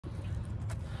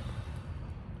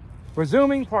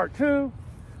Resuming part 2.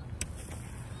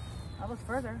 That was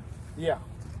further. Yeah.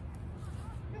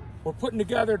 We're putting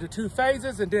together the 2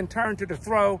 phases and then turn to the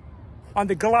throw on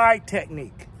the glide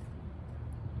technique.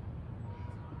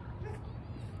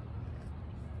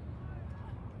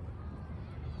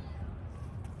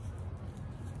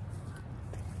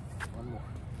 One more.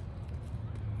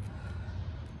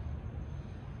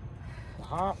 The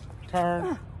hop,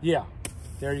 turn. Yeah,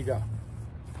 there you go.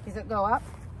 Does it go up?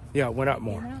 Yeah, it went up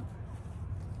more.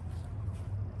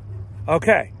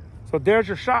 Okay, so there's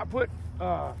your shot put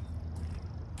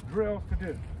drills to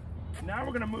do. Now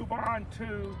we're gonna move on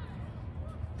to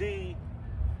the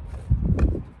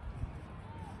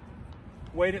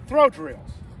weighted throw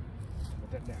drills.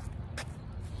 Put that down.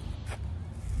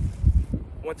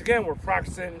 Once again, we're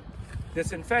practicing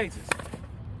this in phases.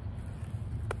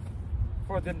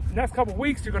 For the next couple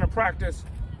weeks, you're gonna practice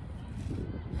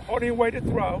holding a weighted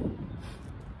throw,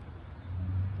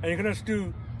 and you're gonna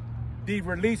do the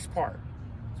release part.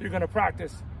 So you're gonna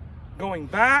practice going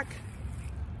back,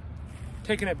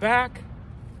 taking it back,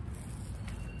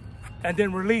 and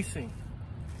then releasing.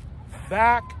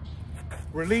 Back,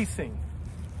 releasing.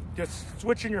 Just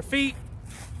switching your feet,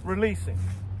 releasing.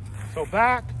 So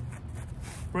back,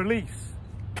 release.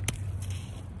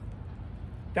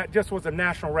 That just was a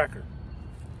national record.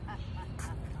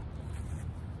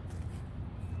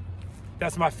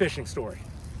 That's my fishing story.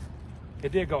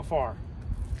 It did go far.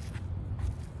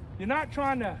 You're not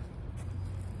trying to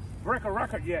break a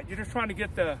record yet. You're just trying to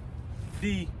get the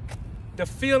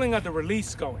feeling of the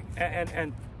release going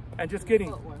and just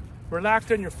getting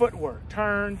relaxed in your footwork.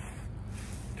 Turn,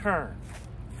 turn,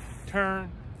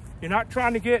 turn. You're not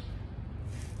trying to get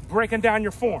breaking down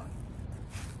your form.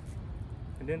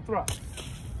 And then throw.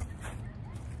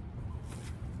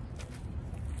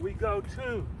 We go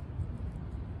to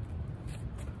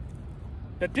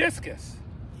the discus.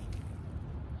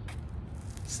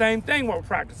 Same thing what we're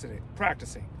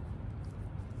practicing.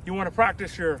 You want to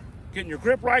practice getting your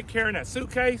grip right, carrying that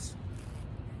suitcase.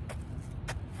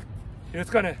 You're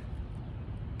just gonna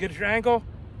get your angle,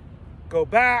 go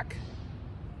back,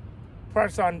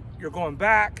 practice on you're going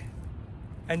back,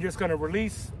 and you're just gonna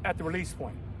release at the release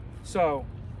point. So,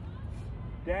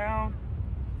 down,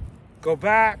 go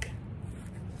back,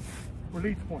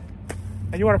 release point.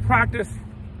 And you wanna practice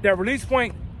that release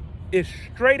point is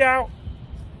straight out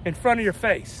in front of your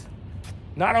face,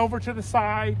 not over to the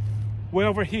side, way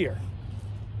over here.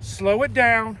 Slow it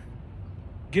down,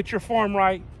 get your form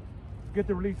right, get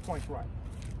the release points right.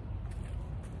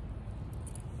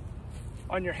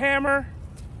 On your hammer,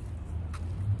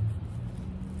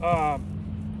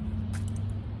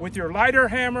 with your lighter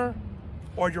hammer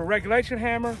or your regulation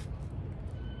hammer,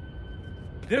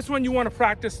 this one you want to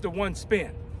practice the one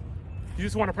spin. You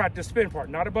just want to practice the spin part,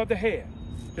 not above the head.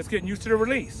 Just getting used to the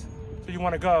release. So you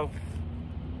want to go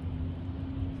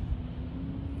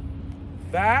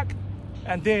back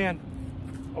and then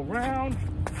around,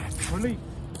 release.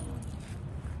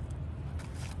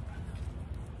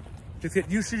 Just get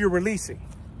used to your releasing.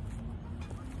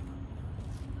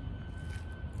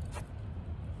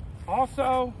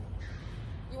 Also,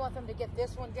 you want them to get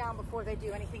this one down before they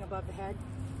do anything above the head?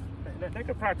 They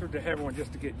can practice with the heavy one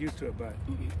just to get used to it, but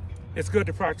it's good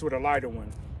to practice with a lighter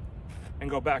one and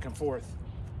go back and forth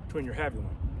between your heavy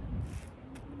one.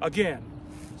 Again,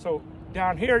 so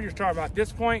down here, you're talking about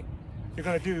this point, you're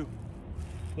gonna do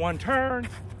one turn,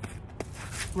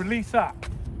 release up.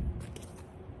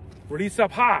 Release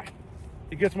up high.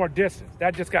 It gets more distance.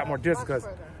 That just got more distance because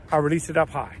I released it up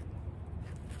high.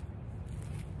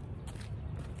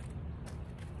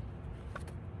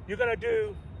 You're gonna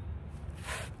do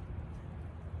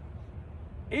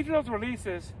each of those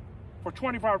releases for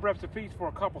 25 reps apiece for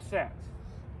a couple sets.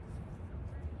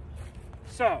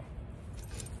 So,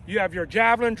 you have your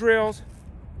javelin drills,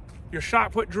 your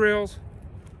shot put drills,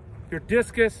 your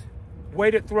discus,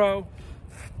 weighted throw,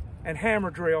 and hammer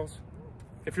drills.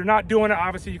 If you're not doing it,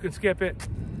 obviously you can skip it,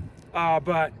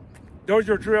 but those are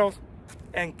your drills,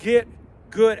 and get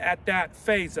good at that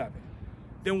phase of it.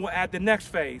 Then we'll add the next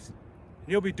phase, and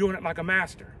you'll be doing it like a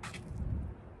master.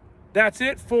 That's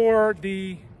it for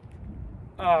the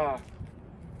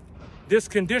this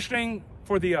conditioning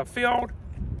for the field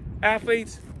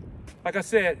athletes. Like I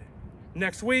said,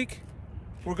 next week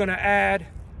we're gonna add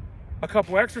a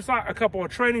couple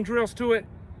of training drills to it,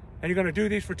 and you're gonna do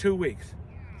these for 2 weeks.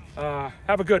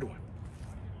 Have a good one.